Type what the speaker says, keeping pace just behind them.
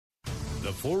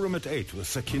The Forum at 8 with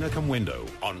Sakina Kamwendo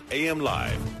on AM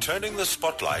Live, turning the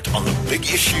spotlight on the big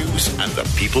issues and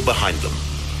the people behind them.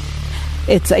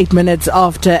 It's 8 minutes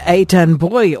after 8, and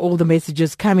boy, all the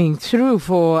messages coming through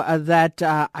for that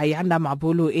Ayanda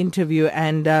Mabulu interview,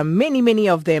 and many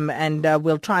of them, and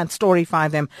we'll try and storify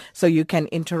them so you can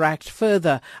interact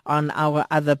further on our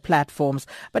other platforms.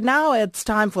 But now it's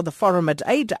time for the Forum at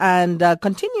 8, and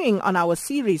continuing on our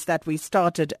series that we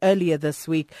started earlier this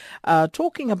week,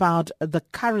 talking about the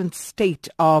current state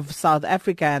of South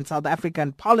Africa and South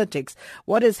African politics,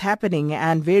 what is happening,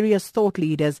 and various thought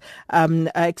leaders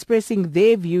expressing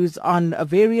their views on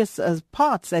various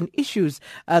parts and issues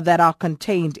that are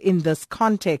contained in this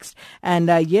context. And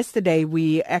yesterday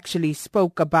we actually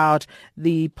spoke about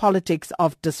the politics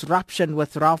of disruption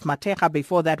with Ralph Mateka.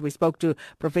 Before that, we spoke to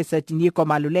Professor Niko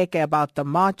Maluleke about the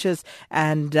marches,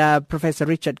 and Professor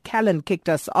Richard Callan kicked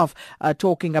us off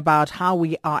talking about how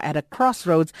we are at a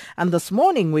crossroads. And this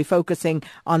morning we're focusing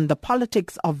on the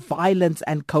politics of violence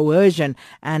and coercion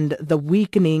and the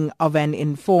weakening of an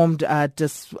informed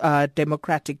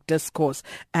democratic discourse.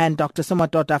 And Dr.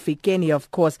 Somadoda Fikeni, of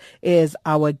course, is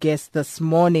our guest this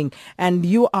morning. And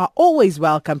you are always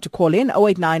welcome to call in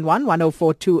 0891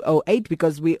 104 208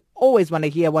 because we always want to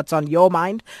hear what's on your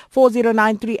mind.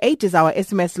 40938 is our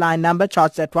SMS line number,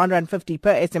 charged at 150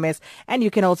 per SMS. And you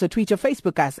can also tweet or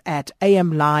Facebook us at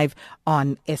AM Live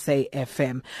on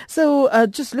SAFM. So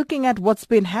just looking at what's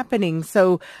been happening.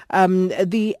 So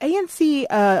the ANC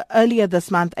earlier this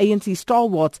month, ANC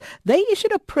stalwarts, they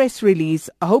issued a press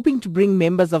release hoping to bring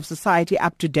members of society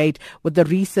up to date with the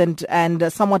recent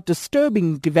and somewhat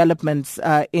disturbing developments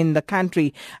in the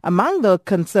country. Among the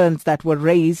concerns that were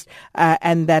raised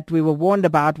and that we were warned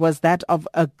about was that of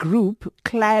a group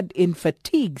clad in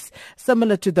fatigues,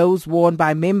 similar to those worn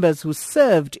by members who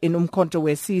served in Umkhonto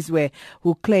where Sizwe,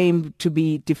 who claimed to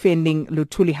be defending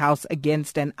Luthuli House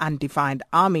against an undefined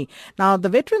army. Now, the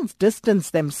veterans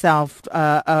distanced themselves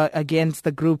against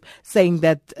the group, saying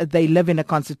that they live in a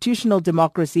constitutional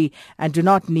democracy and do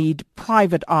not need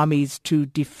private armies to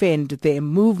defend their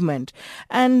movement.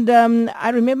 And I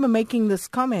remember making this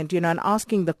comment, and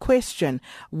asking the question,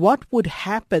 what would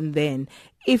happen then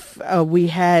if we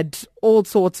had all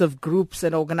sorts of groups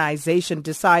and organizations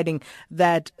deciding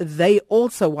that they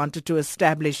also wanted to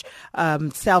establish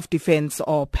self-defense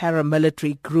or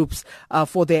paramilitary groups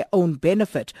for their own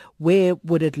benefit? Where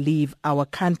would it leave our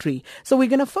country? So we're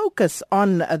going to focus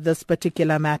on this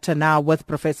particular matter now with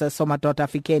Professor Somadoda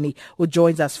Fikeni, who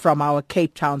joins us from our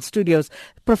Cape Town studios.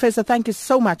 Professor, thank you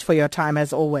so much for your time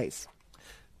as always.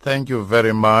 Thank you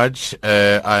very much.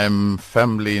 I'm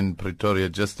family in Pretoria,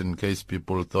 just in case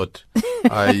people thought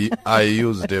I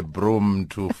used a broom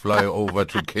to fly over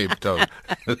to Cape Town.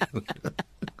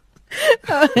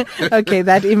 Okay,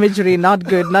 that imagery, not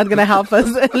good, not going to help us.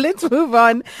 Let's move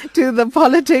on to the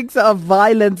politics of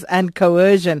violence and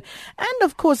coercion, and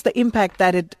of course the impact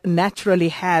that it naturally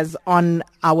has on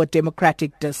our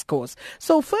democratic discourse.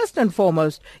 So first and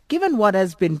foremost, given what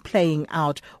has been playing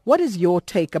out, what is your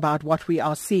take about what we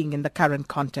are seeing in the current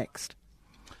context?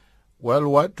 Well,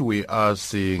 what we are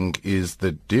seeing is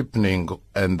the deepening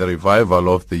and the revival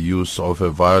of the use of a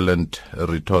violent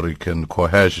rhetoric and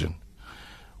coercion,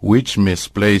 which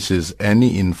misplaces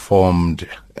any informed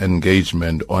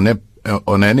engagement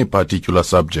on any particular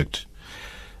subject.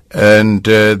 And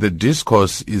the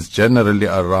discourse is generally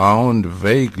around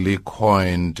vaguely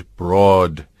coined,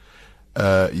 broad,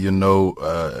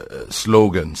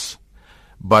 slogans.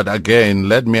 But again,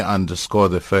 let me underscore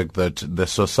the fact that the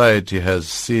society has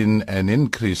seen an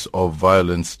increase of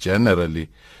violence generally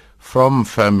from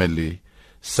family,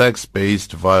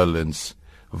 sex-based violence,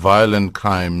 violent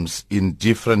crimes in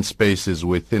different spaces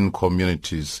within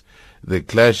communities, the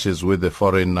clashes with the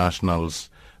foreign nationals,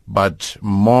 but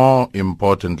more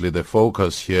importantly, the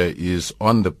focus here is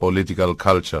on the political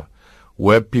culture,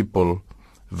 where people,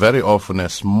 very often a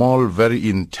small, very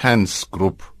intense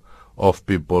group of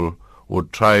people,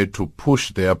 would try to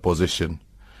push their position,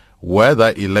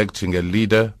 whether electing a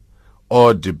leader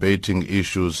or debating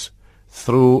issues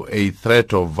through a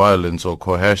threat of violence or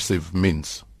coercive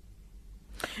means.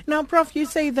 Now, Prof, you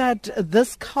say that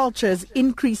this culture is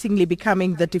increasingly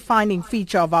becoming the defining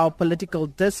feature of our political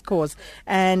discourse,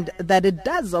 and that it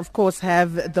does, of course,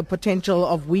 have the potential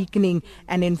of weakening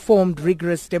an informed,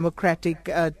 rigorous democratic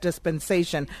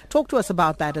dispensation. Talk to us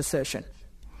about that assertion.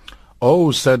 Oh,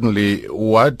 certainly.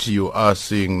 What you are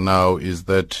seeing now is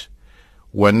that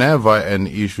whenever an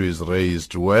issue is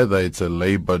raised, whether it's a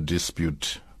labor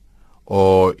dispute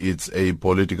or it's a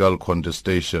political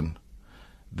contestation,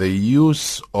 the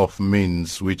use of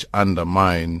means which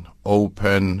undermine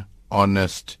open,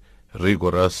 honest,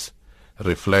 rigorous,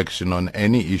 reflection on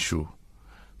any issue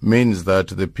means that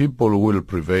the people who will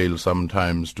prevail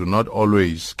sometimes do not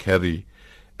always carry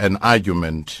an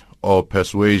argument or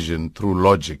persuasion through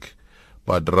logic,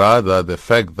 but rather the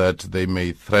fact that they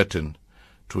may threaten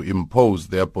to impose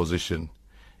their position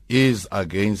is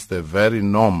against the very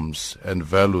norms and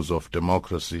values of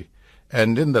democracy.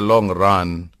 And in the long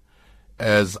run,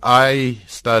 as I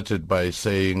started by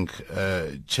saying,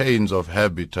 chains of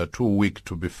habit are too weak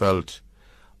to be felt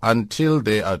until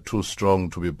they are too strong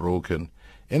to be broken.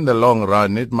 In the long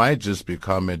run, it might just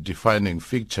become a defining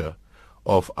feature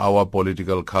of our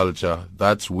political culture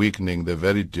that's weakening the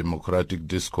very democratic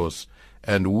discourse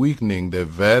and weakening the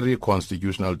very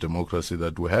constitutional democracy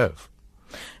that we have.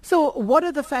 So what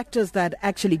are the factors that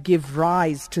actually give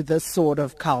rise to this sort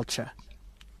of culture?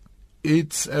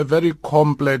 It's a very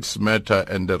complex matter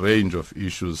and a range of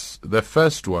issues. The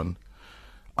first one,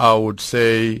 I would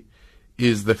say,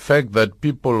 is the fact that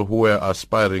people who were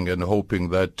aspiring and hoping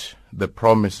that the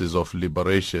promises of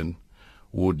liberation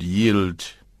would yield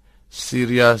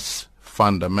serious,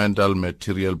 fundamental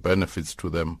material benefits to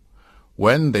them,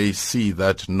 when they see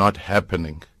that not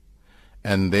happening,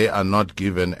 and they are not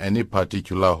given any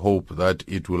particular hope that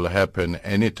it will happen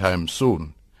anytime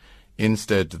soon,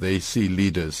 instead they see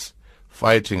leaders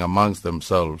fighting amongst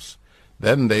themselves,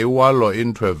 then they wallow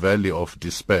into a valley of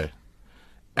despair,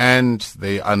 and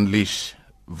they unleash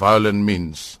violent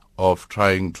means of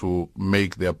trying to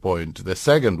make their point. The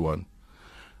second one,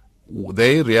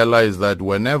 they realize that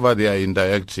whenever they are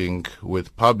interacting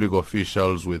with public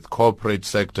officials, with corporate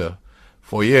sector,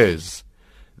 for years,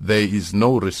 there is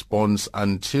no response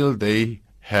until they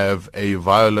have a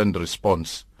violent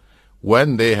response.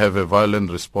 When they have a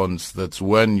violent response, that's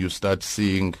when you start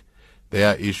seeing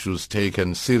their issues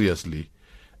taken seriously.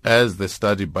 As the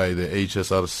study by the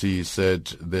HSRC said,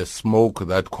 the smoke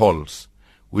that calls,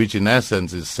 which in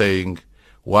essence is saying,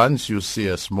 once you see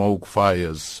a smoke,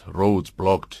 fires, roads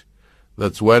blocked,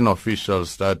 that's when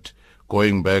officials start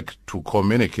going back to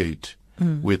communicate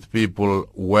with people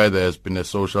where there has been a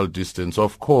social distance.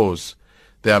 Of course,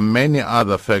 there are many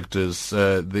other factors.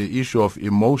 The issue of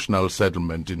emotional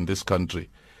settlement in this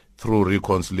country through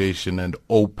reconciliation and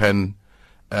open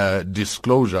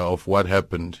disclosure of what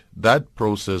happened, that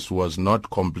process was not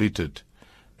completed.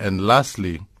 And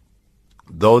lastly,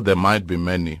 though there might be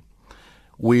many,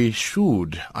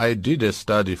 I did a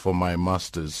study for my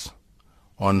master's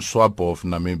on SWAPO of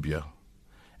Namibia,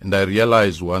 and I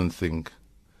realized one thing.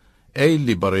 A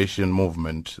liberation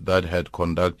movement that had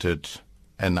conducted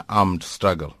an armed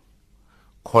struggle,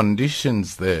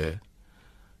 conditions there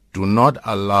do not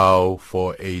allow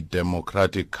for a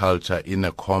democratic culture in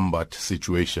a combat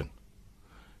situation.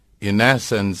 In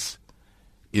essence,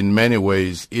 in many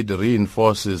ways, it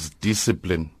reinforces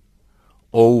discipline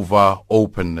over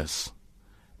openness.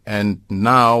 And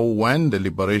now, when the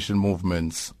liberation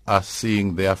movements are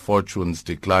seeing their fortunes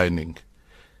declining,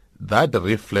 that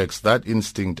reflects that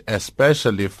instinct,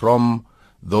 especially from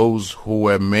those who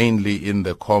were mainly in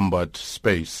the combat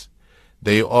space.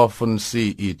 They often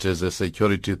see it as a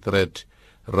security threat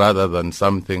rather than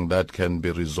something that can be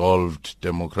resolved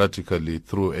democratically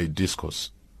through a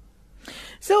discourse.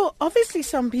 So obviously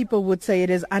some people would say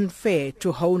it is unfair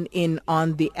to hone in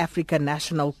on the African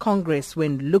National Congress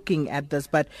when looking at this,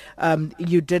 but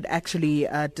you did actually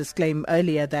disclaim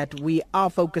earlier that we are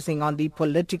focusing on the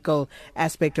political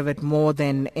aspect of it more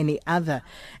than any other.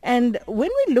 And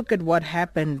when we look at what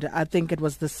happened, I think it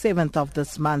was the 7th of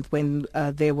this month when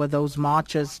there were those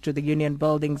marches to the union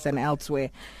buildings and elsewhere.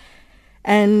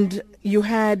 And you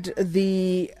had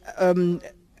the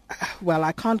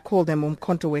I can't call them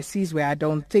Umkhonto or Sizwe, I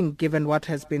don't think, given what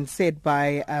has been said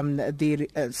by the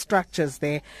structures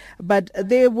there. But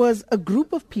there was a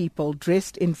group of people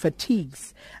dressed in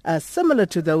fatigues, similar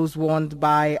to those worn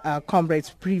by comrades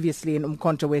previously in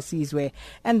Umkhonto or Sizwe.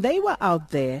 And they were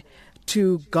out there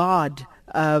to guard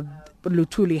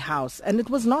Luthuli House, and it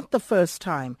was not the first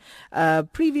time.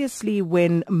 Previously,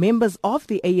 when members of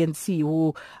the ANC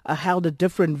who held a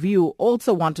different view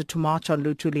also wanted to march on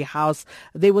Luthuli House,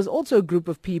 there was also a group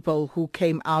of people who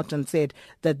came out and said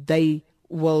that they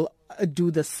will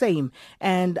do the same.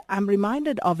 And I'm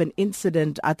reminded of an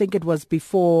incident, I think it was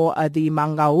before the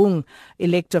Mangaung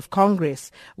elective Congress,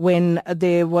 when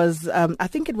there was, I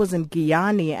think it was in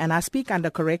Guyana, and I speak under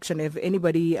correction if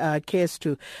anybody cares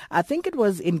to. I think it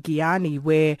was in Guyana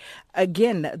where,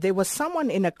 again, there was someone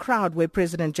in a crowd where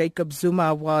President Jacob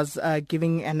Zuma was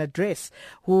giving an address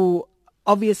who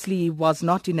obviously was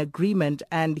not in agreement,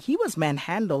 and he was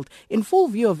manhandled in full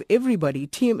view of everybody,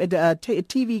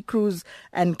 TV crews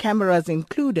and cameras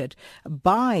included,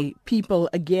 by people,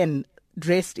 again,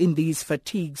 dressed in these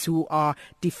fatigues who are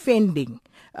defending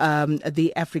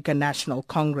the African National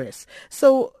Congress.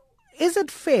 So is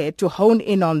it fair to hone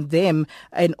in on them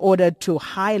in order to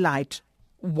highlight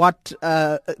what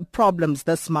problems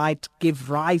this might give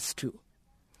rise to?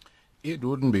 It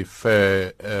wouldn't be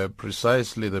fair.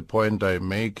 Precisely the point I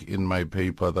make in my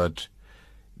paper, that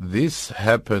this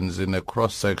happens in a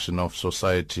cross-section of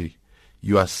society.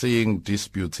 You are seeing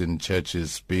disputes in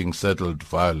churches being settled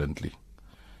violently.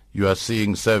 You are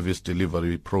seeing service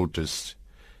delivery protests.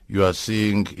 You are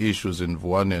seeing issues in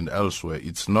Vuan and elsewhere.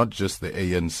 It's not just the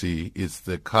ANC, it's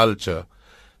the culture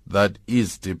that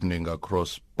is deepening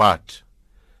across. But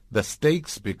the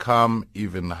stakes become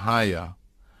even higher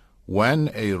when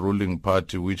a ruling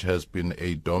party, which has been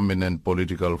a dominant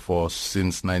political force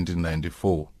since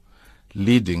 1994,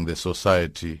 leading the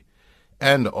society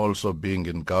and also being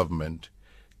in government,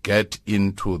 get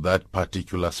into that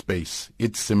particular space.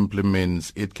 It simply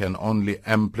means it can only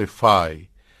amplify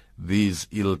these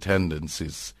ill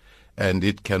tendencies, and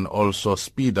it can also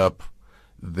speed up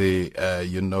the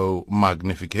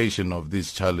magnification of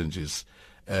these challenges,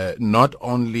 not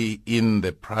only in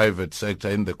the private sector,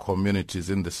 in the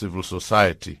communities, in the civil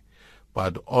society,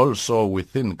 but also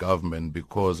within government,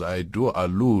 because I do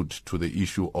allude to the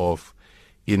issue of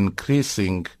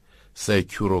increasing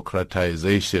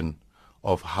securocratization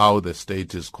of how the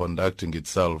state is conducting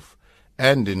itself,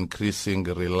 and increasing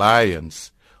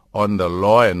reliance on the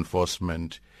law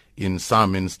enforcement in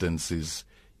some instances,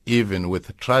 even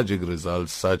with tragic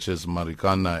results such as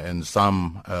Marikana and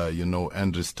some,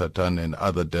 Andries Tatan and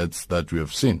other deaths that we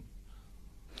have seen.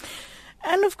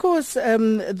 And of course,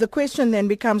 the question then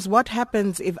becomes, what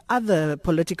happens if other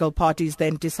political parties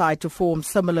then decide to form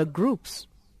similar groups?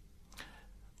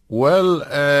 Well,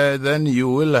 then you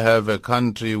will have a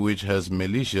country which has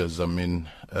militias.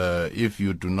 If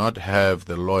you do not have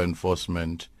the law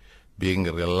enforcement being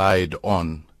relied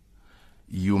on,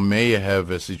 you may have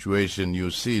a situation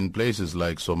you see in places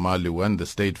like Somalia when the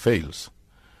state fails.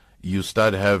 You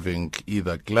start having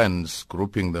either clans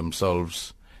grouping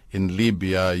themselves. In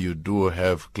Libya, you do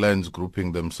have clans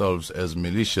grouping themselves as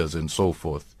militias and so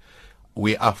forth.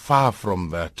 We are far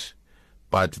from that,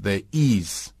 but there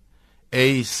is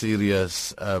a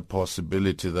serious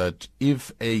possibility that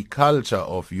if a culture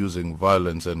of using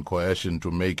violence and coercion to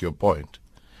make your point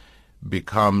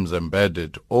becomes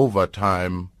embedded over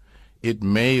time, it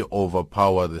may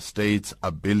overpower the state's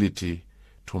ability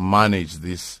to manage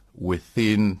this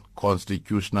within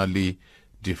constitutionally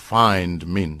defined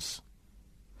means.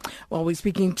 Well, we're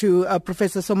speaking to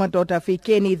Professor Somadoda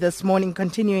Fikeni this morning,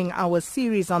 continuing our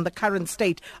series on the current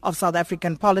state of South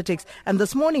African politics. And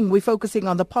this morning, we're focusing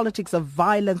on the politics of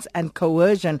violence and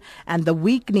coercion and the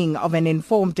weakening of an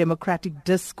informed democratic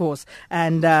discourse.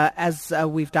 And as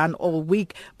we've done all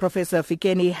week, Professor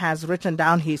Fikeni has written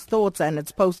down his thoughts, and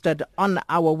it's posted on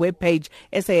our webpage,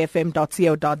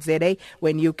 safm.co.za,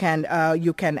 when you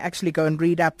can actually go and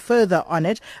read up further on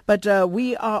it. But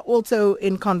we are also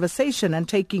in conversation and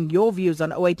taking your views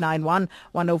on 0891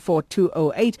 104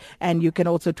 208, and you can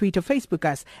also tweet or Facebook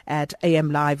us at AM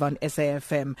Live on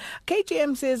SAFM.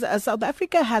 KGM says South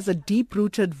Africa has a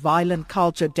deep-rooted violent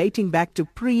culture dating back to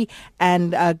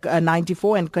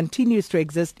pre-94 and continues to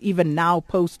exist even now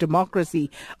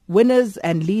post-democracy. Winners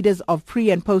and leaders of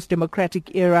pre- and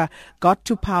post-democratic era got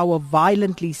to power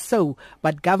violently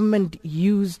but government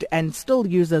used and still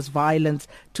uses violence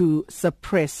to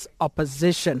suppress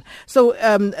opposition. So,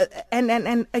 and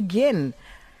again,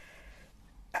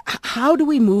 how do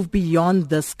we move beyond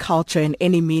this culture in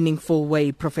any meaningful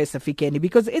way, Professor Fikeni?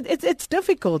 Because it's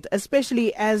difficult,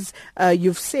 especially as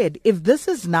you've said, if this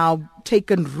is now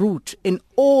taken root in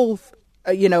all,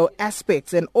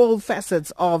 aspects and all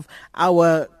facets of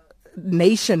our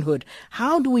nationhood.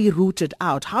 How do we root it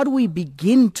out? How do we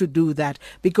begin to do that?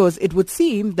 Because it would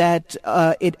seem that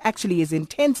it actually is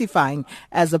intensifying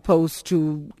as opposed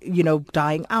to,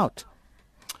 dying out.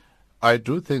 I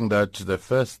do think that the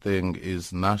first thing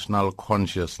is national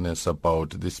consciousness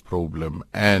about this problem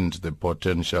and the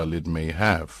potential it may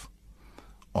have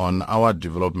on our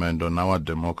development, on our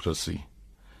democracy,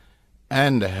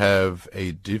 and have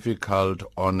a difficult,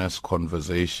 honest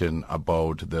conversation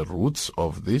about the roots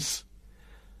of this,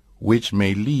 which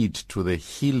may lead to the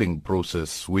healing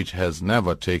process which has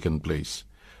never taken place.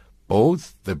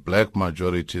 Both the black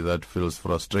majority that feels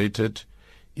frustrated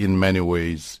in many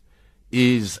ways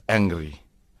is angry,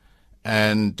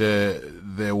 and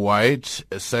the white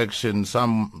section,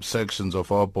 some sections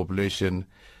of our population,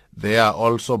 they are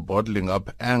also bottling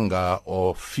up anger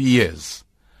or fears.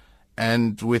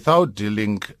 And without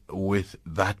dealing with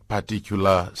that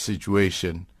particular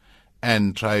situation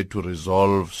and try to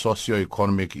resolve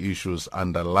socio-economic issues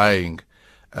underlying,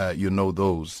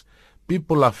 those.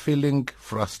 People are feeling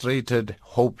frustrated,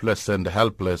 hopeless, and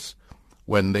helpless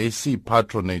when they see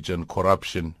patronage and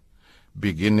corruption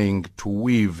beginning to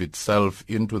weave itself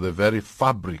into the very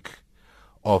fabric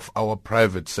of our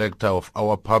private sector, of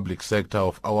our public sector,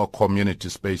 of our community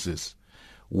spaces,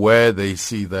 where they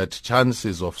see that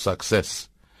chances of success,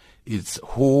 it's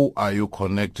who are you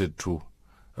connected to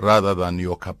rather than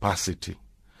your capacity.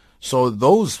 So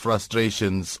those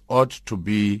frustrations ought to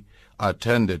be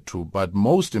attended to, but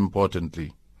most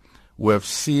importantly, we have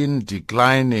seen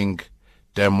declining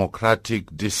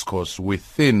democratic discourse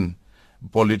within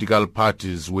political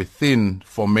parties, within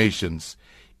formations.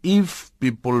 If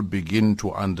people begin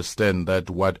to understand that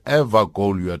whatever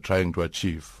goal you are trying to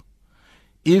achieve,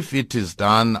 if it is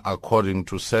done according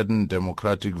to certain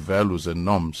democratic values and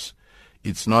norms,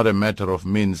 it's not a matter of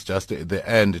means, just the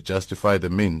end justify the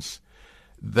means,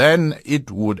 then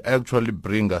it would actually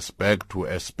bring us back to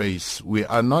a space. We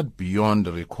are not beyond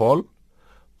recall,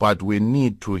 but we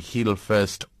need to heal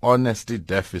first honesty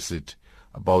deficit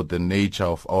about the nature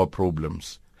of our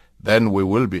problems. Then we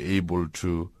will be able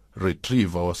to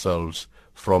retrieve ourselves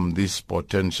from this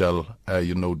potential,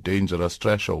 dangerous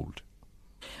threshold.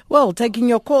 Well, taking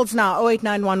your calls now,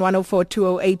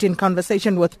 0891104208, in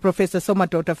conversation with Professor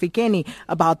Somadoda Fikeni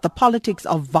about the politics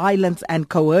of violence and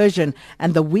coercion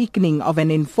and the weakening of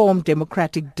an informed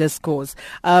democratic discourse.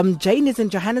 Jane is in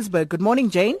Johannesburg. Good morning,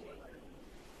 Jane.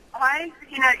 Hi,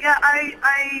 Sakina. Yeah,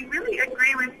 I really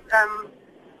agree with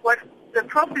what the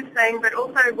Prof is saying, but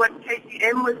also what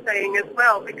KTM was saying as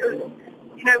well, because,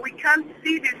 we can't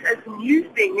see this as a new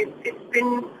thing. It's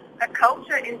been a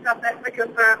culture in South Africa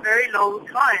for a very long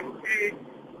time to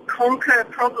conquer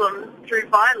problems through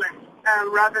violence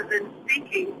rather than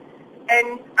speaking.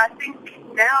 And I think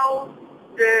now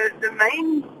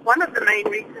one of the main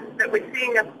reasons that we're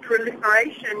seeing a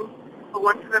proliferation, for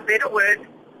want of a better word,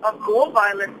 of more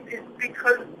violence is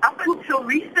because up until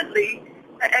recently,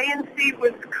 the ANC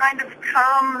was kind of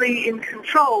calmly in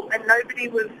control and nobody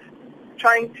was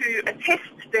trying to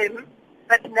attest them.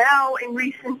 But now, in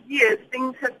recent years,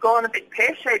 things have gone a bit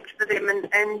pear-shaped for them,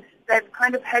 and they've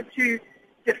kind of had to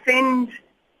defend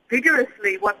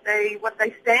vigorously what they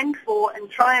stand for and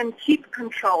try and keep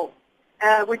control,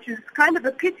 which is kind of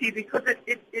a pity because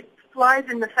it flies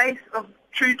in the face of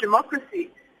true democracy.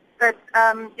 But,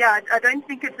 I don't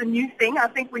think it's a new thing. I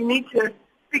think we need to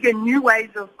figure new ways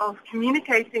of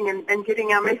communicating and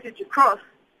getting our message across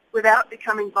without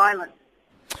becoming violent.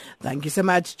 Thank you so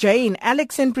much, Jane.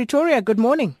 Alex in Pretoria, good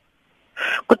morning.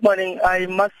 Good morning. I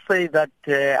must say that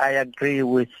I agree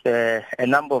with a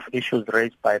number of issues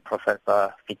raised by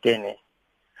Professor Fikeni.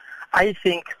 I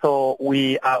think so.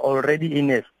 We are already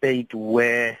in a state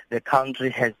where the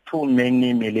country has too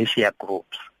many militia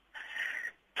groups,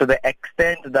 to the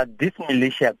extent that these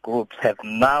militia groups have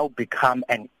now become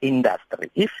an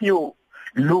industry. If you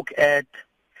look at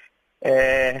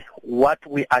what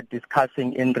we are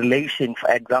discussing in relation, for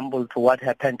example, to what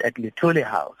happened at Luthuli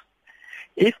House,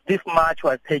 if this march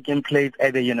was taking place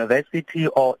at a university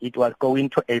or it was going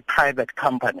to a private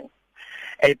company,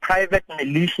 a private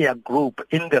militia group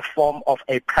in the form of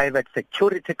a private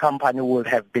security company would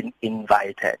have been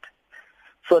invited.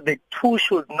 So the two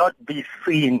should not be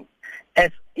seen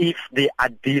as if they are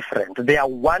different. They are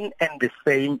one and the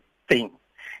same thing.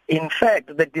 In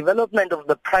fact, the development of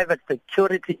the private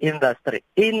security industry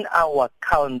in our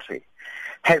country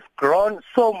has grown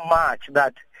so much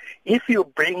that if you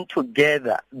bring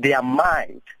together their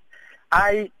might,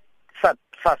 I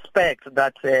suspect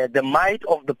that the might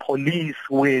of the police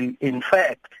will, in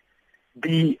fact,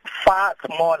 be far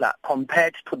smaller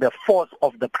compared to the force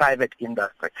of the private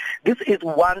industry. This is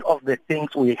one of the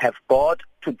things we have got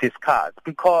to discuss,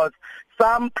 because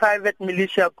some private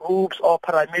militia groups or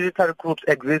paramilitary groups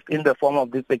exist in the form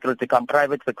of this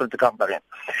private security company.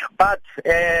 But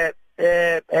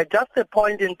just a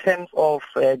point in terms of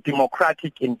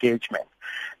democratic engagement.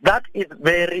 That is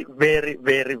very, very,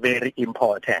 very, very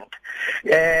important.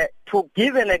 To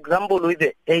give an example with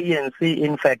the ANC,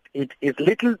 in fact, it is a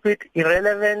little bit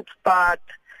irrelevant, but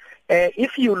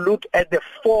if you look at the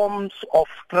forms of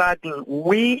struggle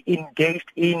we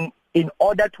engaged in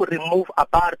order to remove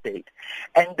apartheid,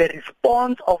 and the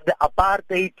response of the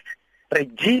apartheid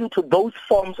regime to those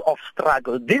forms of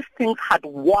struggle, these things had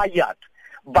wired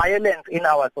violence in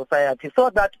our society, so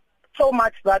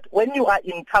much that when you are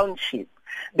in township,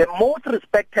 the most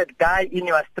respected guy in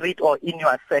your street or in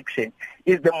your section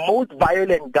is the most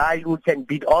violent guy who can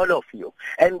beat all of you.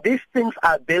 And these things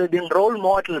are building role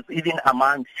models even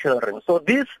among children. So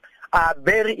this, are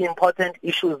very important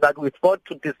issues that we've got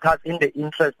to discuss in the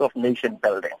interest of nation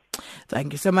building.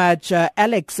 Thank you so much.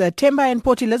 Alex, Themba in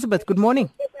Port Elizabeth, good morning.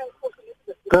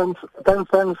 Thanks,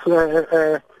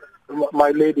 my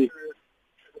lady.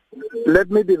 Let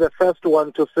me be the first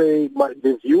one to say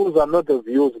the views are not the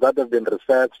views that have been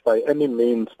researched by any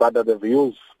means, but are the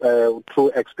views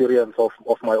through experience of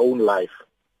my own life.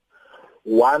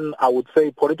 One, I would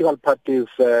say political parties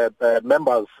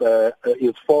members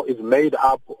is made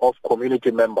up of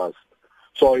community members.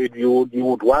 So you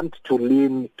would want to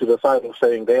lean to the side of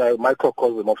saying they are a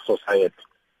microcosm of society.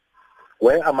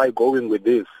 Where am I going with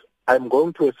this? I'm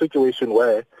going to a situation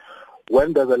where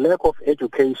when there's a lack of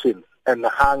education and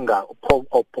hunger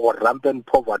or rampant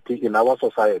poverty in our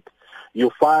society,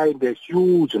 you find a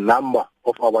huge number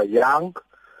of our young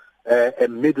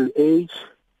and middle-aged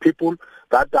people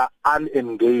that are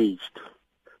unengaged.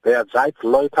 They are just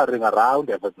loitering around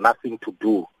and have nothing to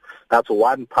do. That's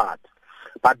one part.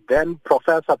 But then,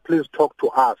 Professor, please talk to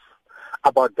us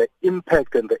about the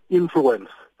impact and the influence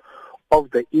of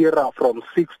the era from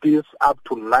 60s up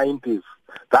to 90s,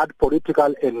 that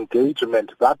political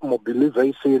engagement, that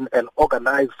mobilization and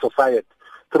organized society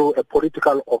through a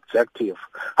political objective.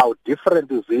 How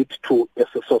different is it to a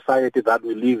society that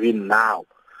we live in now,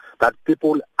 that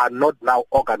people are not now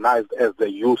organized as they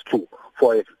used to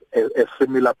for a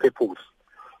similar purpose?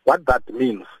 What that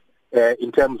means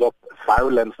in terms of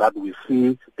violence that we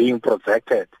see being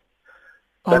projected.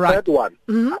 Third one,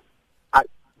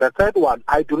 the third one,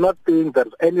 I do not think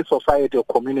there's any society or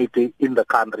community in the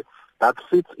country that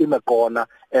sits in a corner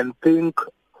and think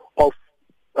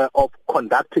of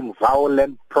conducting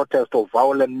violent protest or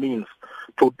violent means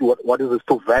to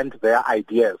vent their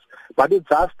ideas. But it's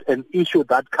just an issue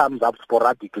that comes up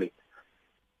sporadically.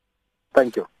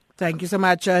 Thank you. Thank you so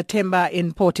much, Themba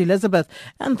in Port Elizabeth.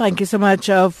 And thank you so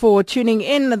much for tuning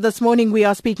in. This morning we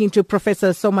are speaking to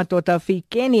Professor Somadoda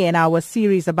Fikeni in our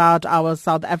series about our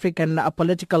South African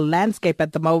political landscape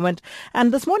at the moment.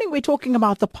 And this morning we're talking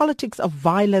about the politics of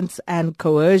violence and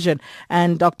coercion.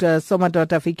 And Dr.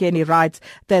 Somadoda Fikeni writes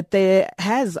that there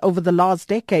has, over the last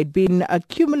decade, been a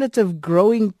cumulative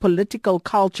growing political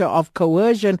culture of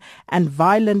coercion and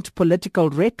violent political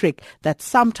rhetoric that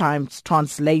sometimes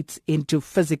translates into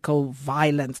physical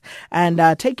violence.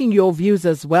 And taking your views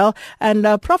as well. And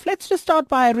Prof, let's just start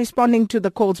by responding to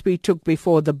the calls we took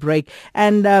before the break.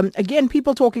 And again,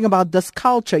 people talking about this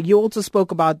culture. You also spoke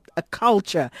about a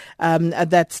culture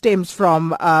that stems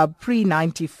from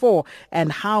pre-94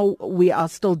 and how we are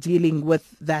still dealing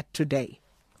with that today.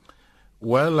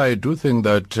 Well, I do think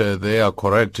that they are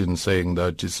correct in saying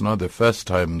that it's not the first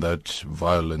time that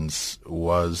violence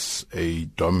was a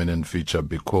dominant feature,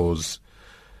 because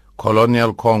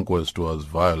colonial conquest was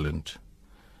violent,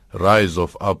 rise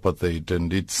of apartheid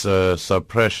and its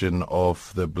suppression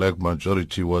of the black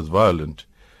majority was violent.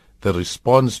 The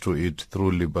response to it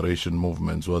through liberation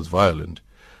movements was violent.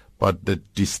 But the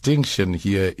distinction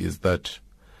here is that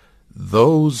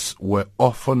those were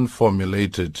often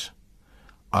formulated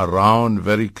around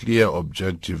very clear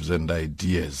objectives and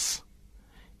ideas,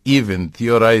 even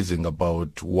theorizing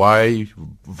about why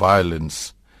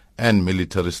violence and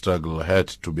military struggle had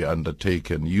to be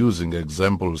undertaken, using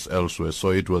examples elsewhere. So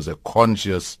it was a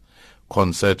conscious,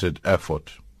 concerted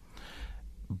effort.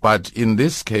 But in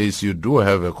this case, you do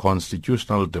have a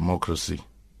constitutional democracy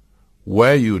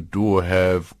where you do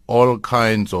have all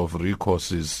kinds of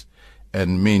recourses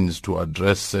and means to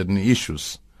address certain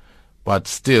issues. But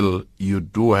still, you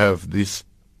do have this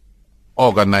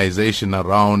organization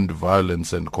around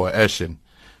violence and coercion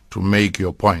to make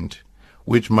your point,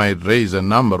 which might raise a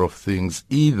number of things.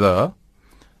 Either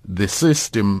the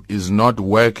system is not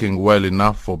working well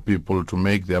enough for people to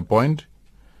make their point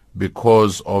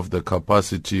because of the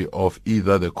capacity of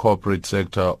either the corporate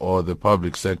sector or the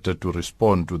public sector to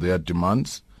respond to their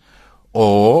demands,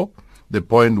 or the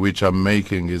point which I'm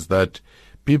making is that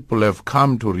people have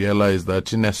come to realize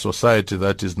that in a society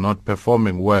that is not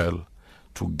performing well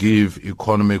to give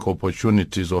economic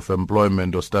opportunities of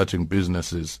employment or starting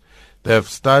businesses, they have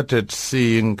started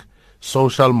seeing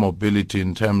social mobility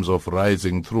in terms of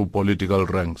rising through political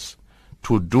ranks.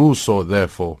 To do so,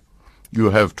 therefore,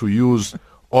 you have to use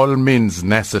all means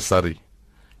necessary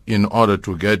in order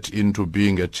to get into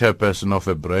being a chairperson of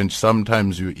a branch.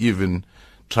 Sometimes you even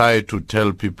try to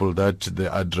tell people that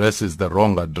the address is the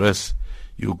wrong address.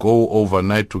 You go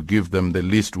overnight to give them the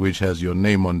list which has your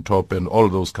name on top and all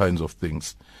those kinds of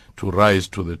things to rise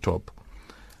to the top.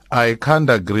 I can't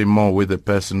agree more with the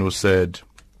person who said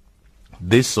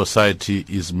this society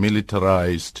is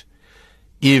militarized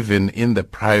even in the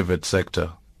private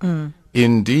sector.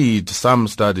 Indeed, some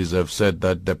studies have said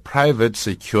that the private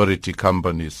security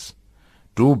companies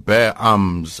do bear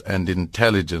arms and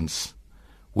intelligence,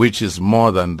 which is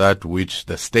more than that which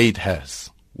the state has,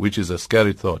 which is a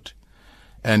scary thought.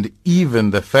 And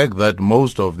even the fact that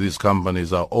most of these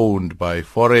companies are owned by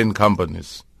foreign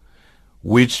companies,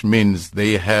 which means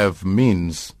they have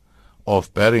means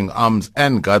of bearing arms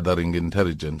and gathering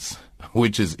intelligence,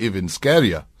 which is even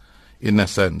scarier in a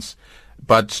sense.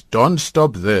 But don't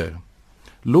stop there.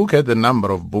 Look at the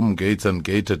number of boom gates and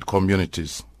gated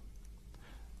communities.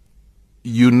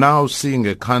 You're now seeing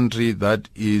a country that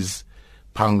is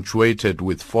punctuated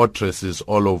with fortresses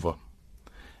all over.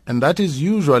 And that is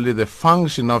usually the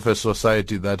function of a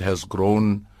society that has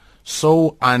grown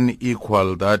so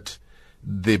unequal that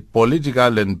the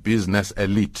political and business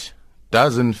elite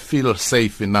doesn't feel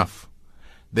safe enough.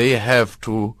 They have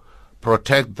to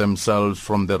protect themselves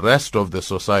from the rest of the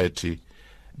society.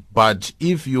 But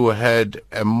if you had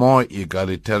a more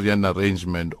egalitarian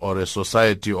arrangement or a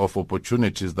society of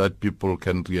opportunities that people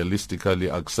can realistically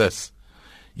access,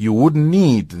 you wouldn't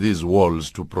need these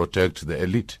walls to protect the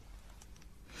elite.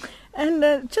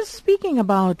 And just speaking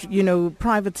about,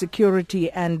 private security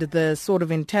and the sort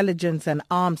of intelligence and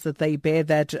arms that they bear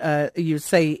that you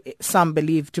say some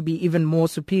believe to be even more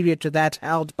superior to that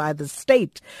held by the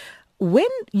state. When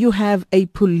you have a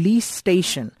police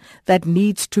station that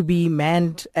needs to be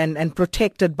manned and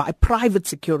protected by private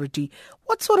security,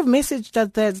 what sort of message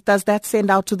does that send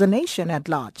out to the nation at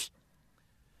large?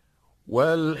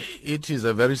 Well, it is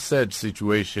a very sad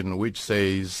situation which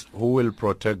says who will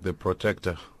protect the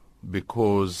protector?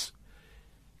 Because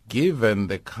given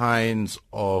the kinds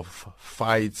of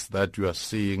fights that you are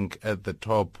seeing at the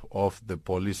top of the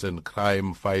police and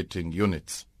crime fighting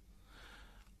units,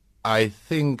 I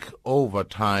think over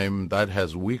time that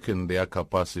has weakened their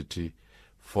capacity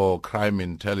for crime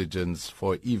intelligence,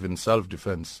 for even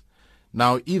self-defense.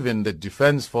 Now even the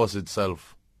defense force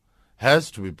itself has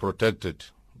to be protected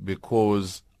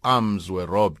because arms were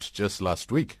robbed just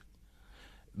last week.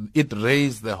 It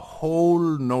raised the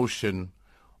whole notion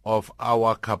of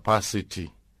our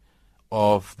capacity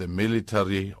of the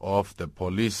military, of the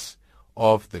police,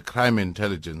 of the crime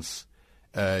intelligence,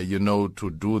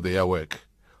 to do their work.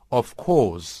 Of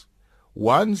course,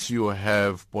 once you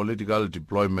have political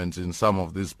deployments in some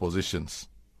of these positions,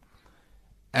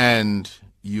 and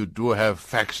you do have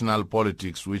factional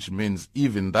politics, which means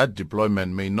even that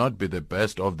deployment may not be the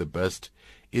best of the best,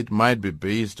 it might be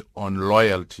based on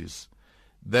loyalties,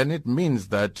 then it means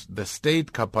that the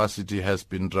state capacity has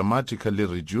been dramatically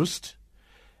reduced,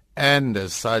 and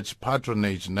as such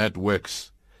patronage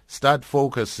networks start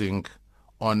focusing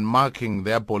on marking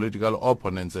their political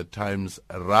opponents at times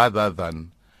rather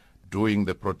than doing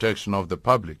the protection of the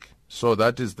public. So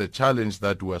that is the challenge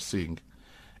that we are seeing.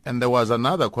 And there was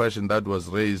another question that was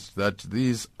raised, that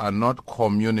these are not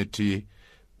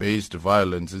community-based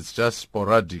violence, it's just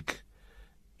sporadic.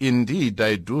 Indeed,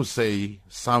 I do say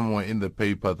somewhere in the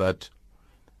paper that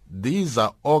these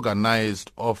are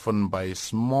organized often by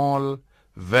small,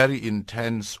 very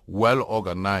intense,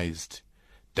 well-organized,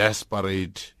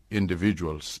 desperate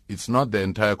individuals. It's not the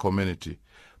entire community,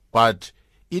 but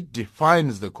it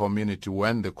defines the community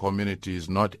when the community is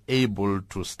not able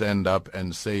to stand up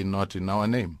and say, not in our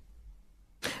name.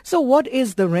 So what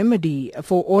is the remedy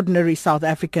for ordinary South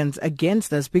Africans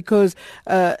against this? Because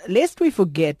lest we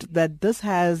forget that this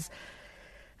has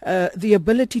the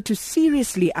ability to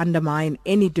seriously undermine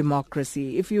any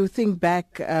democracy. If you think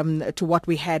back to what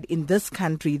we had in this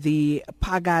country, the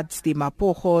Pagats, the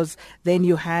Mapojos, then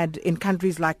you had in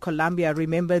countries like Colombia,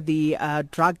 remember the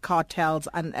drug cartels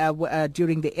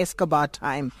during the Escobar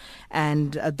time,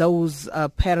 and those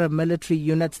paramilitary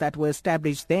units that were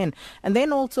established then. And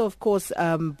then also, of course,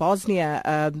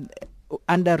 Bosnia,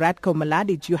 under Ratko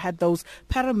Mladic, you had those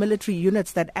paramilitary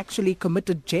units that actually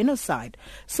committed genocide.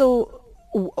 So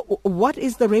what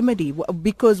is the remedy?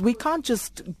 Because we can't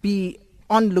just be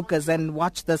onlookers and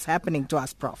watch this happening to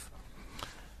us, Prof.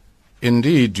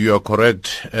 Indeed, you are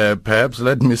correct. Perhaps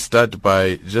let me start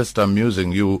by just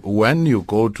amusing you. When you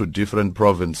go to different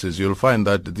provinces, you'll find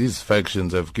that these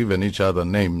factions have given each other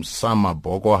names. Some are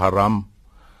Boko Haram,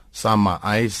 some are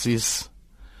ISIS,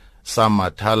 some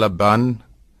are Taliban,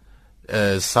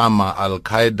 some are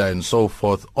Al-Qaeda and so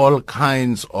forth, all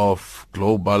kinds of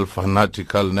global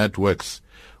fanatical networks,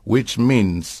 which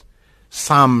means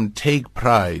some take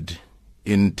pride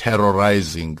in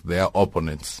terrorizing their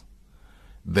opponents.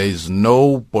 There is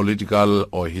no political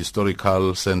or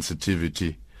historical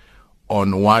sensitivity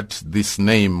on what this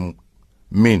name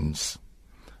means,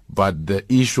 but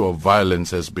the issue of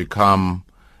violence has become,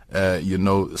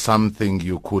 something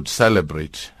you could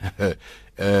celebrate.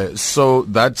 So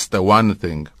that's the one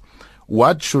thing.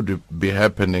 What should be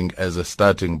happening as a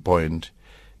starting point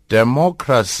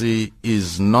democracy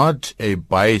is not a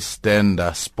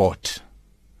bystander sport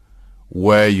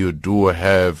where you do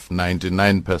have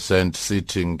 99%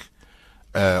 sitting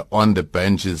on the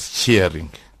benches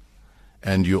cheering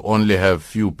and you only have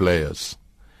few players.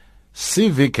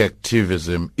 Civic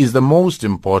activism is the most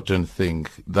important thing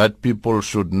that people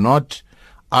should not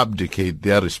abdicate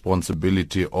their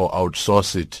responsibility or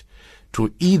outsource it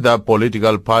to either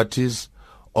political parties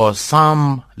or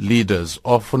some leaders,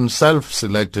 often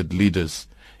self-selected leaders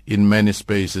in many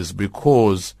spaces,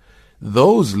 because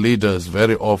those leaders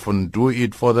very often do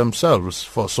it for themselves,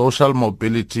 for social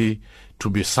mobility, to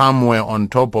be somewhere on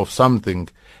top of something,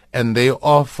 and they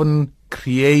often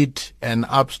create an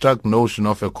abstract notion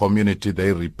of a community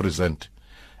they represent,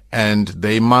 and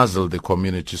they muzzle the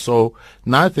community. So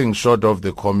nothing short of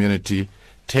the community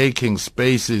taking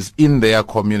spaces in their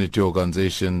community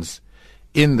organizations,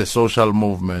 in the social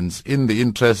movements, in the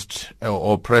interest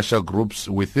or pressure groups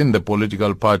within the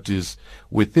political parties,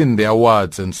 within their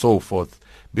wards and so forth,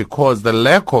 because the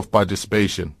lack of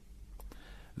participation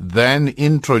then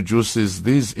introduces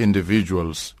these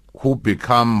individuals who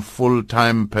become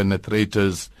full-time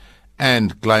penetrators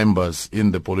and climbers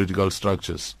in the political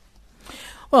structures.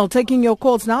 Well, taking your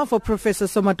calls now for Professor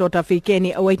Somadoda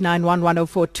Fikeni,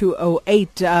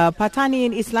 0891104208. Patani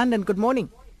in East London, good morning.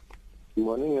 Good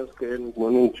morning, SK. Good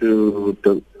morning to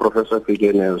Professor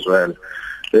Fikeni as well.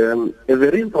 A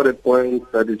very important point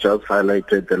that you just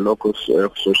highlighted, the locus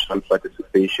of social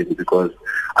participation, because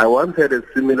I once had a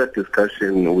similar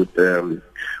discussion with a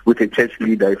church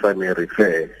leader, if I may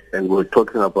refer, and we were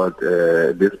talking about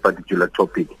this particular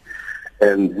topic.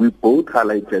 And we both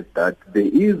highlighted that there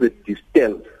is a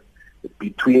distance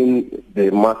between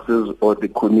the masses or the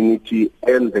community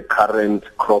and the current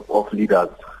crop of leaders,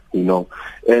 you know.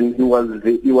 And he was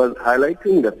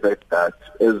highlighting the fact that,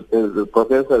 as the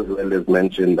professor as well has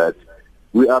mentioned, that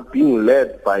we are being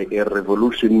led by a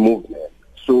revolution movement.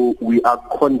 So we are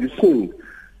conditioned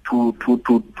to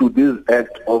this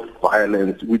act of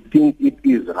violence. We think it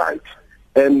is right.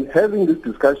 And having this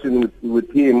discussion with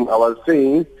him, I was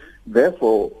saying,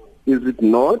 therefore, is it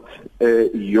not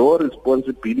your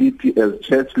responsibility as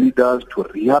church leaders to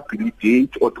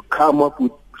rehabilitate or to come up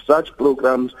with such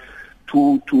programs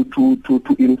to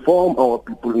inform our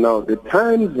people now? The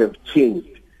times have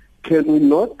changed. Can we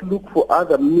not look for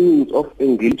other means of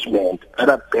engagement that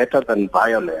are better than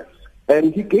violence?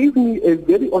 And he gave me a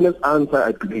very honest answer,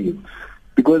 I believe,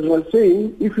 because he was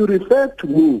saying, if you refer to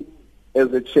me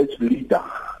as a church leader,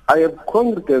 I have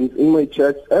congregants in my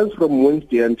church as from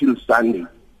Wednesday until Sunday.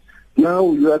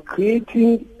 Now you are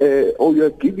creating or you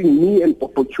are giving me an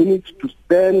opportunity to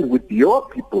stand with your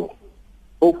people,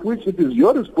 of which it is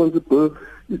your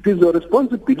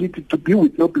responsibility to be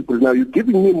with your people. Now you're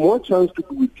giving me more chance to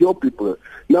be with your people.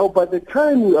 Now by the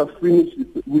time we are finished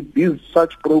with these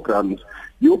such programs,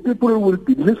 your people will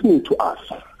be listening to us.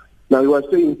 Now you are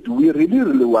saying, do we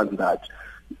really want that?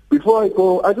 Before I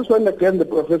go, I just want again the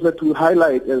professor to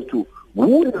highlight as to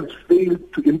who has failed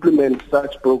to implement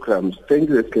such programs. Thank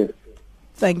you, SK.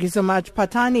 Thank you so much.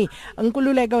 Patani,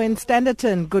 Nkululeko in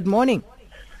Standerton, good morning.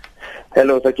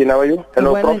 Hello, Sakina, how are you?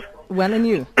 Hello, Prof. Well, and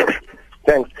you?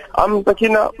 Thanks.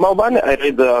 Sakina, Maubane, I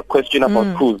read the question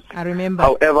about coups. I remember.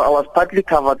 However, I was partly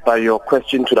covered by your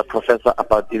question to the professor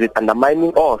about is it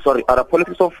undermining, are the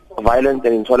politics of violence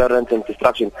and intolerance and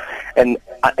destruction and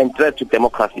threat to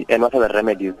democracy, and what are the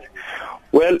remedies?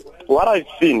 Well, what I've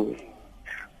seen,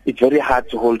 it's very hard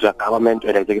to hold a government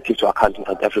or executive to account in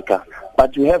South Africa,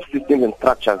 but we have systems and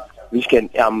structures which can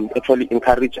actually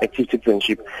encourage active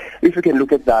citizenship. If you can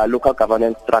look at the local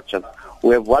governance structures,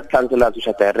 we have ward councillors which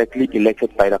are directly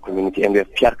elected by the community, and we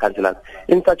have peer councillors.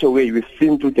 In such a way, we've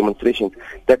seen through demonstrations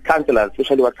that councillors,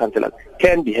 especially ward councillors,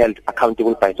 can be held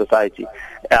accountable by society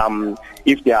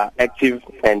if they are active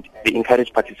and they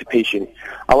encourage participation.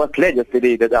 I was glad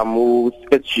yesterday that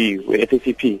SG,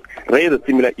 SACP, raised a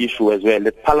similar issue as well,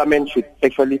 that Parliament should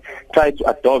actually try to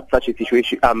adopt such a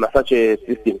situation, such a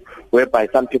system whereby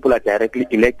some people are directly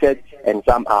elected and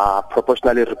some are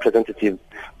proportionally representatives.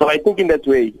 So I think in that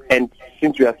way, and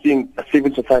since we are seeing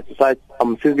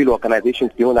civil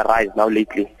organizations being on the rise now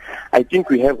lately, I think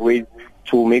we have ways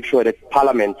to make sure that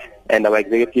Parliament and our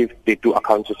executive, they do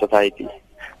account to society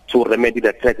to remedy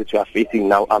the threats that we are facing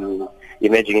now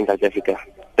emerging in South Africa.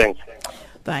 Thanks.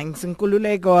 Thanks.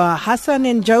 Nkululeko. Hassan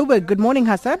in Joburg. Good morning,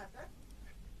 Hassan.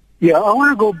 Yeah, I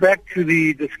want to go back to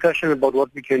the discussion about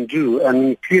what we can do. I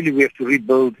mean, clearly we have to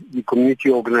rebuild the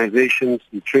community organizations,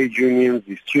 the trade unions,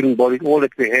 the student bodies, all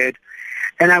that we had.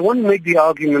 And I want to make the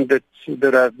argument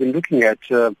that I've been looking at.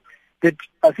 that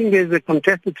I think there's a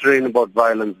contested terrain about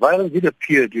violence. Violence did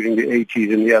appear during the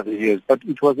 80s and the other years, but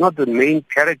it was not the main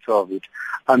character of it.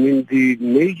 I mean, the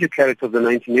major character of the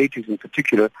 1980s in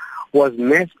particular was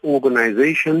mass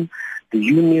organization, the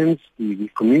unions, the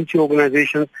community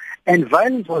organizations, and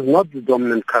violence was not the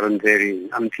dominant current therein.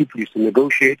 I mean, people used to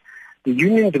negotiate. The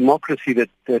union democracy that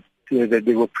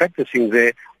they were practicing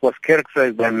there was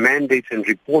characterized by mandates and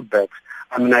report backs.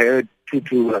 I mean, I heard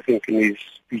Tutu, I think, in his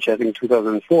speech, I think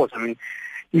 2004, I mean,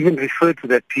 even referred to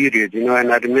that period, and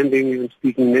I remember him even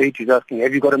speaking in the 80s asking,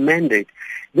 have you got a mandate?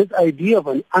 This idea of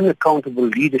an unaccountable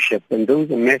leadership and those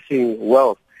amassing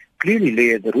wealth clearly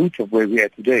lay at the root of where we are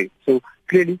today. So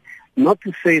clearly, not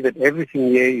to say that everything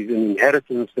here is an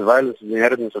inheritance, the violence is an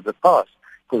inheritance of the past,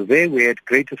 because there we had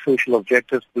greater social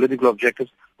objectives, political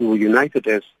objectives. We were united,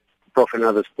 as Prof and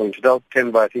others pointed out,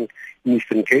 Temba, I think, in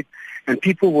Eastern Cape, and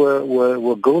people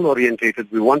were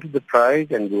goal-orientated. We wanted the prize,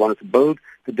 and we wanted to build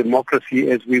the democracy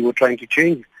as we were trying to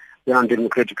change the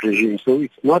undemocratic regime. So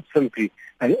it's not simply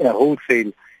a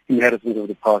wholesale inheritance of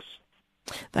the past.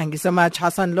 Thank you so much,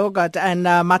 Hassan Logat. And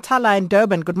Matala in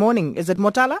Durban, good morning. Is it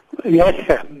Motala?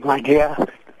 Yes, my dear.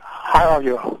 How are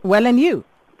you? Well, and you?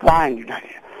 Fine.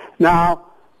 Now,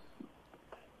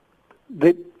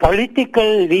 the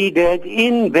political leaders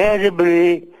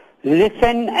invariably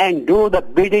listen and do the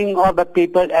bidding of the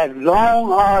people as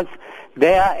long as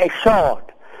they are assured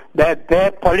that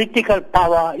their political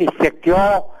power is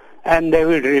secure and they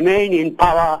will remain in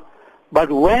power.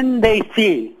 But when they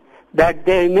see that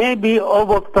they may be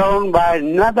overthrown by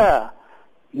another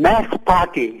mass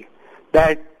party,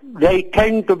 that they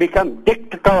tend to become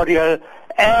dictatorial,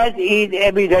 as is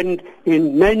evident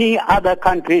in many other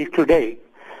countries today.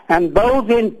 And those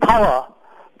in power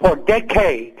for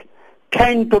decades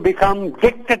tend to become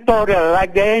dictatorial,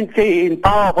 like the ANC in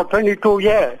power for 22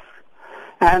 years.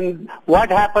 And what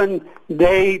happens,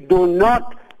 they do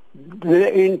not,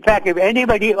 in fact, if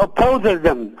anybody opposes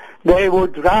them, they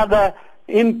would rather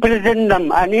imprison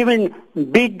them and even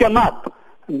beat them up.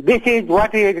 This is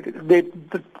what is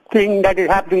the thing that is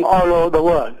happening all over the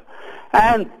world.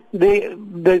 And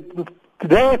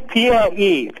their fear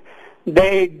is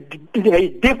a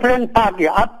different party.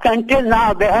 Up until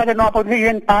now, they had an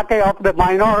opposition party of the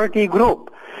minority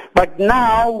group. But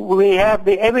now we have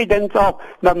the evidence of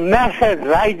the masses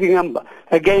rising up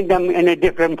against them in a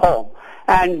different form.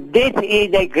 And this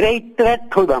is a great threat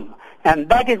to them. And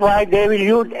that is why they will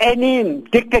use any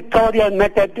dictatorial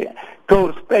method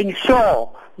to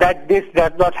ensure that this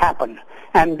does not happen.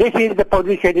 And this is the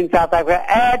position in South Africa,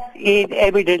 as is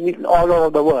evident all over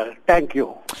the world. Thank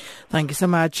you. Thank you so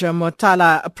much,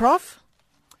 Motala. Prof?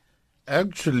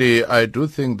 Actually, I do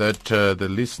think that the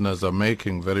listeners are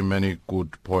making very many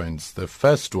good points. The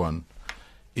first one,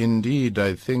 indeed,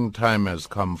 I think time has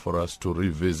come for us to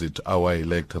revisit our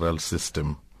electoral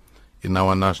system in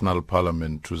our national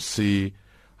parliament to see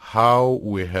how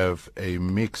we have a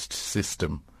mixed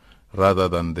system rather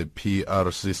than the PR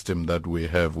system that we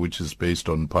have, which is based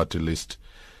on party list,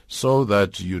 so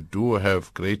that you do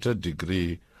have greater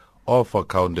degree of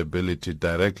accountability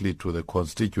directly to the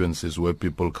constituencies where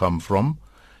people come from,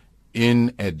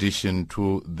 in addition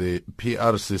to the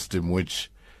PR system,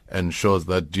 which ensures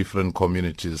that different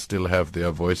communities still have their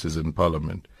voices in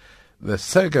parliament. The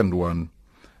second one,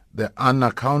 the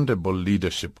unaccountable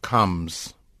leadership,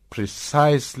 comes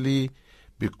precisely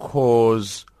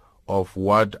because of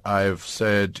what I've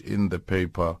said in the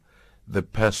paper, the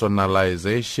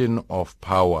personalization of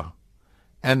power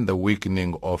and the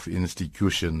weakening of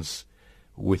institutions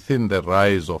within the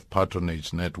rise of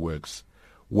patronage networks.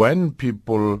 When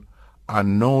people are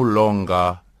no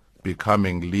longer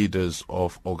becoming leaders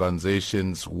of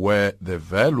organizations where the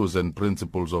values and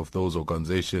principles of those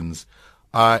organizations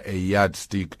are a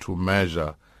yardstick to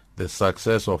measure the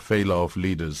success or failure of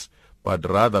leaders, but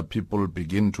rather people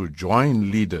begin to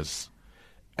join leaders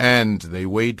and they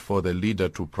wait for the leader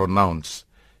to pronounce,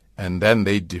 and then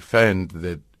they defend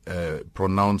the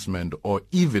pronouncement or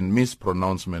even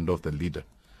mispronouncement of the leader.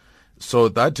 So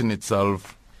that in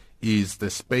itself is the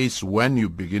space when you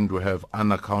begin to have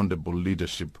unaccountable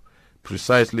leadership,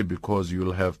 precisely because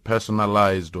you'll have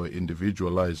personalized or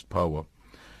individualized power.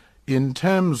 In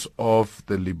terms of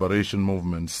the liberation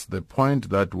movements, the point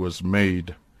that was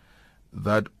made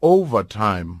that over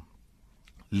time,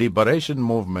 liberation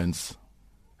movements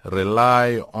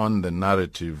rely on the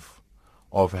narrative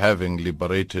of having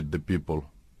liberated the people,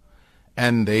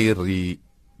 and they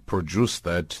reproduce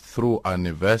that through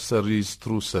anniversaries,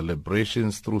 through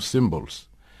celebrations, through symbols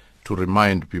to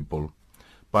remind people.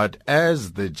 But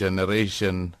as the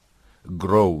generation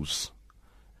grows,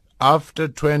 after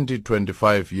 20,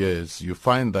 25 years, you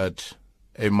find that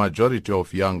a majority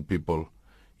of young people,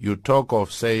 you talk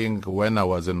of saying, when I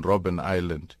was in Robben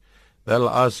Island, they'll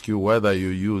ask you whether you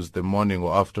use the morning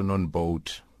or afternoon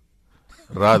boat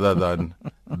rather than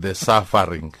the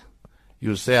suffering.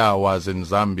 You say, I was in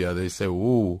Zambia. They say,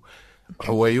 ooh,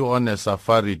 were you on a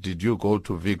safari? Did you go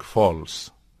to Vic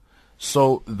Falls?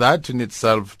 So that in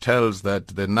itself tells that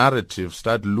the narrative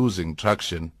start losing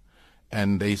traction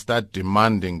and they start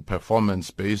demanding performance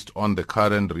based on the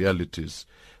current realities.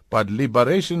 But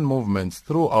liberation movements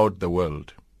throughout the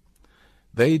world,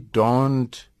 they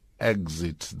don't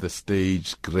exit the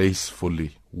stage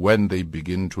gracefully when they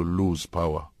begin to lose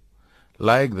power.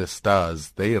 Like the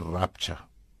stars, they rupture.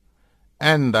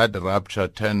 And that rupture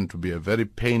tends to be a very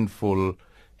painful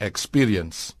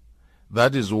experience.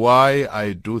 That is why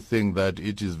I do think that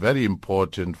it is very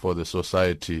important for the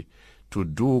society to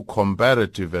do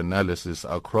comparative analysis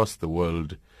across the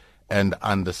world and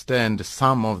understand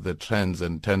some of the trends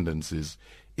and tendencies,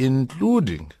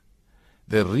 including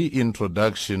the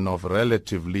reintroduction of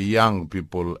relatively young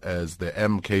people as the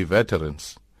MK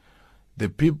veterans, the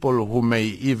people who may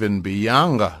even be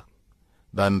younger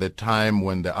than the time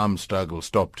when the armed struggle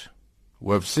stopped.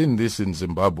 We've seen this in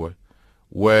Zimbabwe,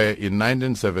 where in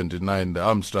 1979 the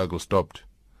armed struggle stopped.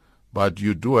 But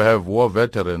you do have war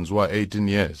veterans who are 18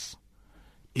 years.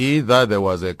 Either there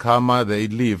was a karma, they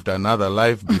lived another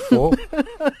life before,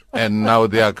 and now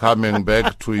they are coming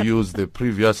back to use the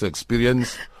previous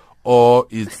experience, or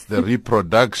it's the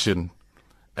reproduction.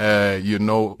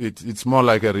 It's more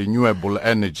like a renewable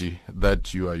energy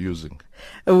that you are using.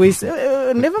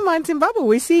 Never mind Zimbabwe,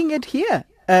 we're seeing it here.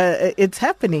 It's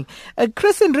happening.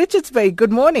 Chris in Richards Bay,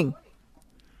 good morning.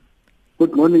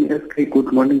 Good morning, SK.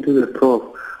 Good morning to the Prof.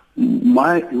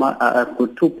 I've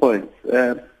got 2 points.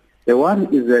 The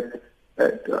one is that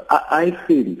I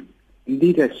feel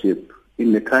leadership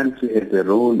in the country has a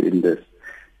role in this.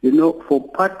 For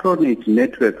patronage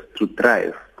networks to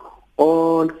thrive,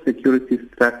 all security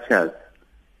structures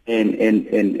and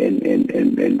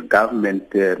government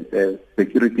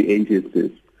security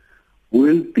agencies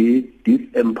will be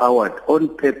disempowered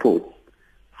on purpose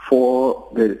for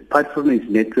the patronage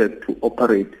network to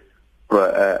operate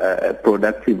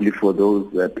productively for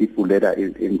those people that are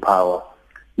in power.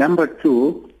 Number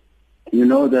two,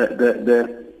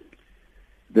 the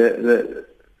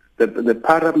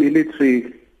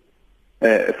paramilitary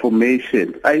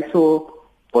formation. I saw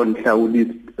on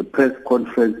Shauli's press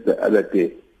conference the other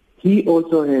day, he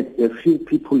also had a few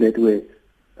people that were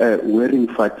wearing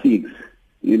fatigues,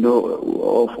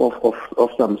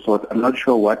 of some sort. I'm not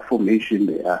sure what formation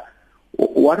they are.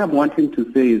 What I'm wanting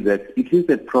to say is that it is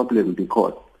a problem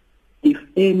because if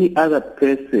any other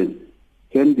person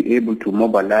can be able to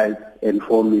mobilize and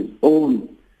form his own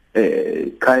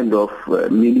kind of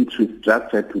military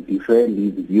structure to defend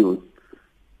his views,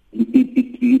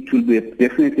 it will be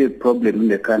definitely a problem in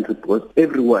the country because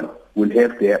everyone will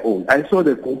have their own. I saw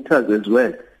the Guptas as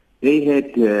well. They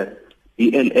had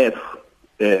ELF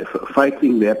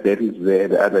fighting their battles there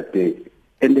the other day.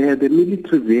 And they had the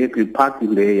military vehicle parked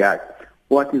in their yard.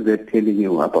 What is that telling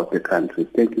you about the country?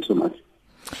 Thank you so much.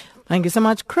 Thank you so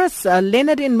much, Chris.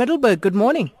 Leonard in Middleburg, good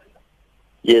morning.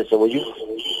 Yes, how are you?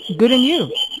 Good, and you?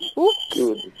 Oops.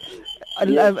 Good.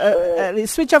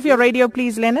 Switch off your radio,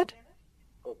 please, Leonard.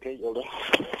 Okay, hold on.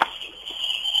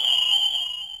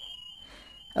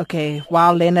 Okay,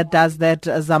 while Leonard does that,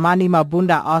 Zamani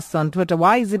Mabunda asks on Twitter,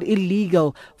 why is it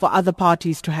illegal for other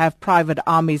parties to have private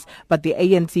armies, but the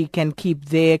ANC can keep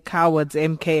their cowards,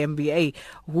 MKMBA?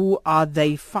 Who are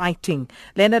they fighting?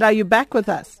 Leonard, are you back with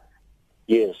us?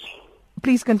 Yes.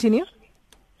 Please continue.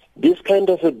 This kind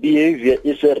of a behavior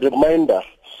is a reminder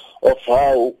of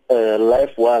how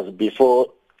life was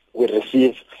before we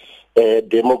received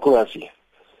democracy.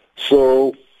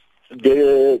 So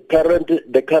the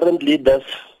current leaders,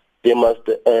 they must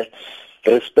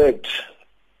respect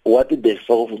what they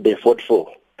fought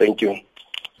for. Thank you.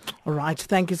 All right.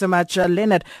 Thank you so much,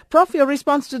 Leonard. Prof, your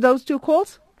response to those two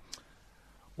calls?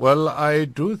 Well, I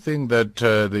do think that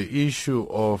the issue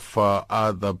of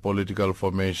other political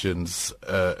formations,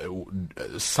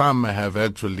 some have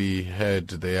actually had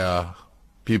their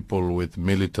people with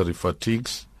military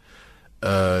fatigues.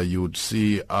 You would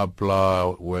see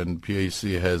APLA when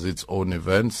PAC has its own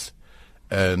events,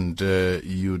 and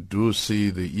you do see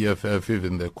the EFF,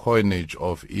 even the coinage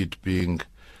of it being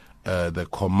the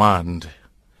command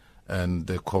and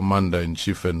the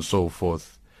commander-in-chief and so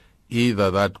forth,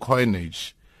 either that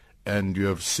coinage, and you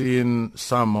have seen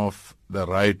some of the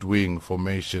right-wing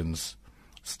formations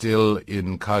still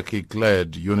in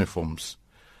khaki-clad uniforms.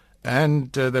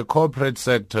 And the corporate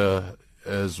sector,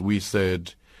 as we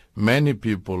said, many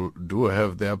people do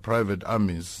have their private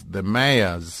armies. The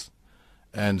mayors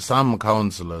and some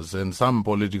councillors and some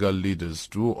political leaders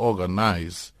do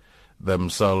organize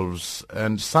themselves,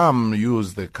 and some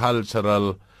use the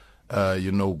cultural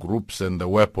groups and the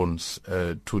weapons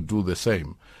to do the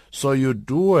same. So you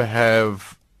do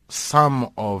have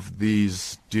some of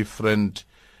these different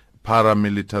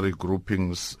paramilitary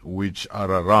groupings which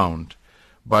are around.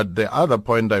 But the other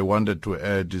point I wanted to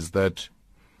add is that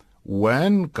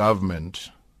when government,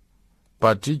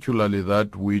 particularly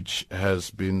that which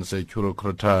has been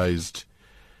securitized,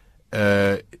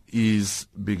 is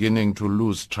beginning to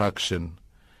lose traction,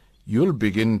 you'll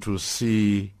begin to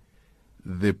see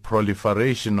the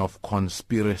proliferation of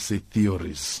conspiracy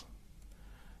theories.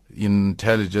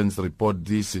 Intelligence report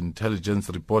this, intelligence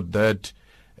report that,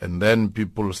 and then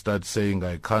people start saying,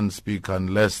 I can't speak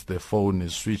unless the phone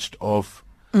is switched off.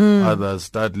 Others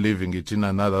start leaving it in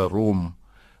another room,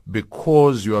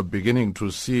 because you are beginning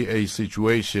to see a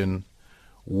situation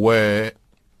where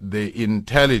the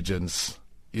intelligence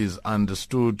is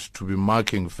understood to be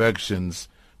marking factions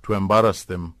to embarrass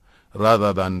them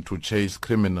rather than to chase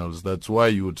criminals. That's why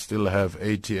you would still have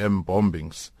ATM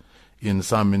bombings in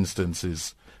some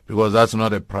instances, because that's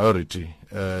not a priority.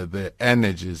 The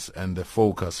energies and the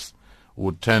focus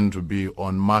would tend to be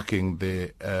on marking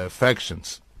the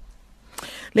factions.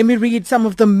 Let me read some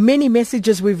of the many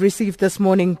messages we've received this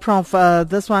morning, Prof.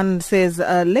 This one says,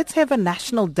 let's have a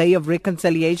national day of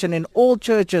reconciliation in all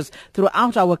churches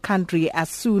throughout our country as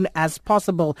soon as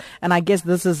possible. And I guess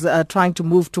this is trying to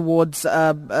move towards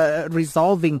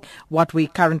resolving what we're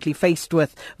currently faced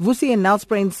with. Vusi in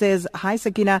Nelspruit says, hi,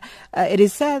 Sakina. It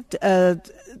is sad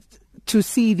to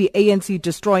see the ANC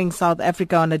destroying South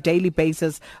Africa on a daily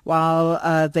basis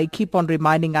while they keep on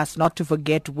reminding us not to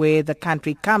forget where the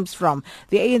country comes from.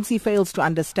 The ANC fails to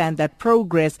understand that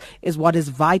progress is what is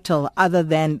vital other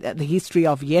than the history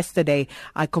of yesterday.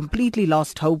 I completely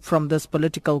lost hope from this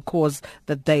political cause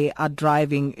that they are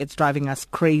driving. It's driving us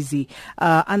crazy.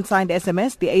 Unsigned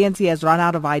SMS, the ANC has run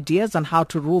out of ideas on how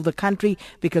to rule the country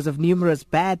because of numerous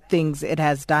bad things it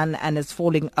has done and is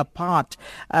falling apart.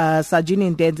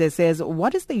 Sajini Ndenze says,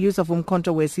 what is the use of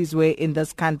Umkhonto we Sizwe in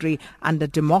this country under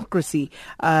democracy?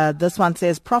 This one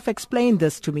says, Prof, explain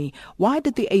this to me. Why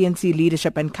did the ANC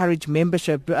leadership encourage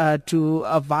membership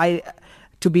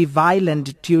to be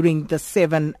violent during the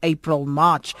 7 April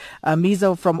march?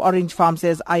 Mizo from Orange Farm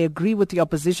says, I agree with the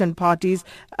opposition parties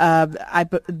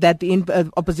that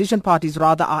the opposition parties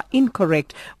rather are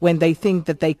incorrect when they think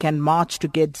that they can march to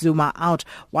get Zuma out.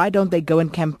 Why don't they go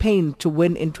and campaign to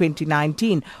win in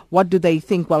 2019? What do they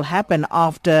think will happen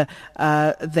after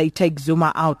they take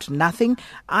Zuma out? Nothing.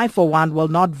 I, for one, will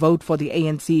not vote for the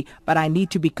ANC, but I need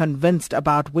to be convinced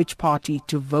about which party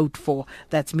to vote for.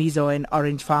 That's Mizo in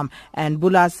Orange Farm. And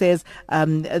Bula says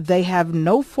they have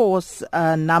no force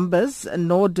numbers,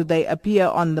 nor do they appear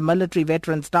on the military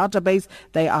veterans database.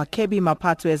 They are Kebi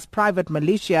Mapatwe's private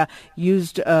militia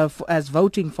used as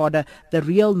voting fodder. The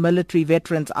real military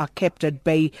veterans are kept at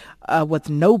bay with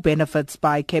no benefits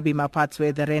by Kebi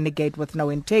Mapatwe, the renegade with no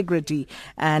integrity.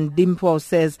 And Dimpo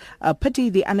says, pity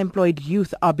the unemployed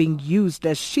youth are being used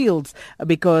as shields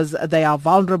because they are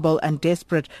vulnerable and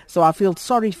desperate. So I feel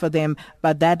sorry for them,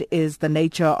 but that is the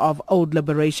nature of old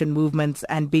liberation movements,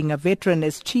 and being a veteran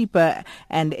is cheaper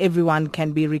and everyone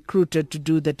can be recruited to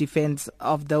do the defense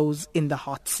of those in the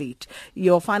hot seat.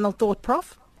 Your final thought,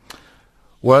 Prof?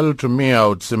 Well, to me, I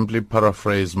would simply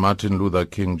paraphrase Martin Luther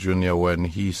King Jr. when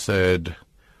he said,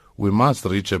 we must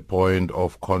reach a point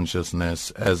of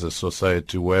consciousness as a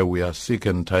society where we are sick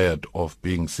and tired of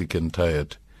being sick and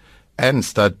tired, and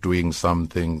start doing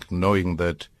something, knowing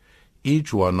that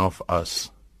each one of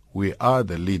us, we are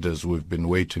the leaders we've been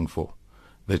waiting for.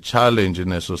 The challenge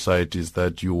in a society is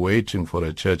that you're waiting for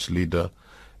a church leader,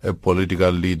 a political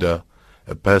leader,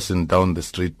 a person down the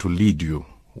street to lead you,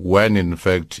 when in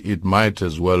fact it might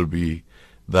as well be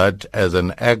that as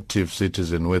an active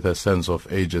citizen with a sense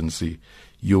of agency,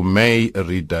 you may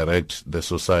redirect the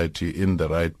society in the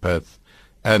right path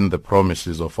and the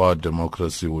promises of our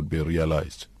democracy would be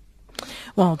realized.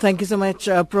 Well, thank you so much,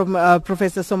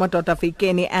 Professor Somadoda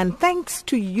Fikeni, and thanks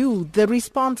to you. The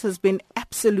response has been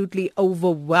absolutely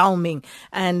overwhelming,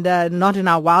 and not in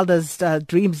our wildest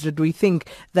dreams did we think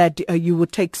that you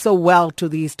would take so well to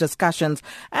these discussions.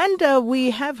 And we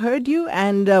have heard you,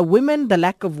 and women, the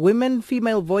lack of women,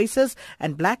 female voices,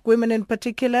 and black women in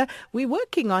particular, we're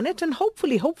working on it, and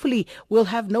hopefully we'll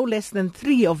have no less than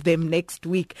 3 of them next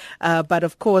week. But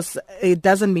of course, it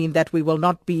doesn't mean that we will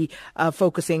not be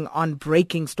focusing on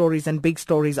breaking stories and big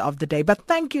stories of the day. But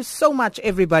thank you so much,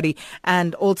 everybody,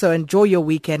 and also enjoy your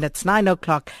weekend. It's 9 o'clock.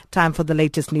 o'clock. Time for the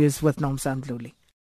latest news with Nomsa Ndluli.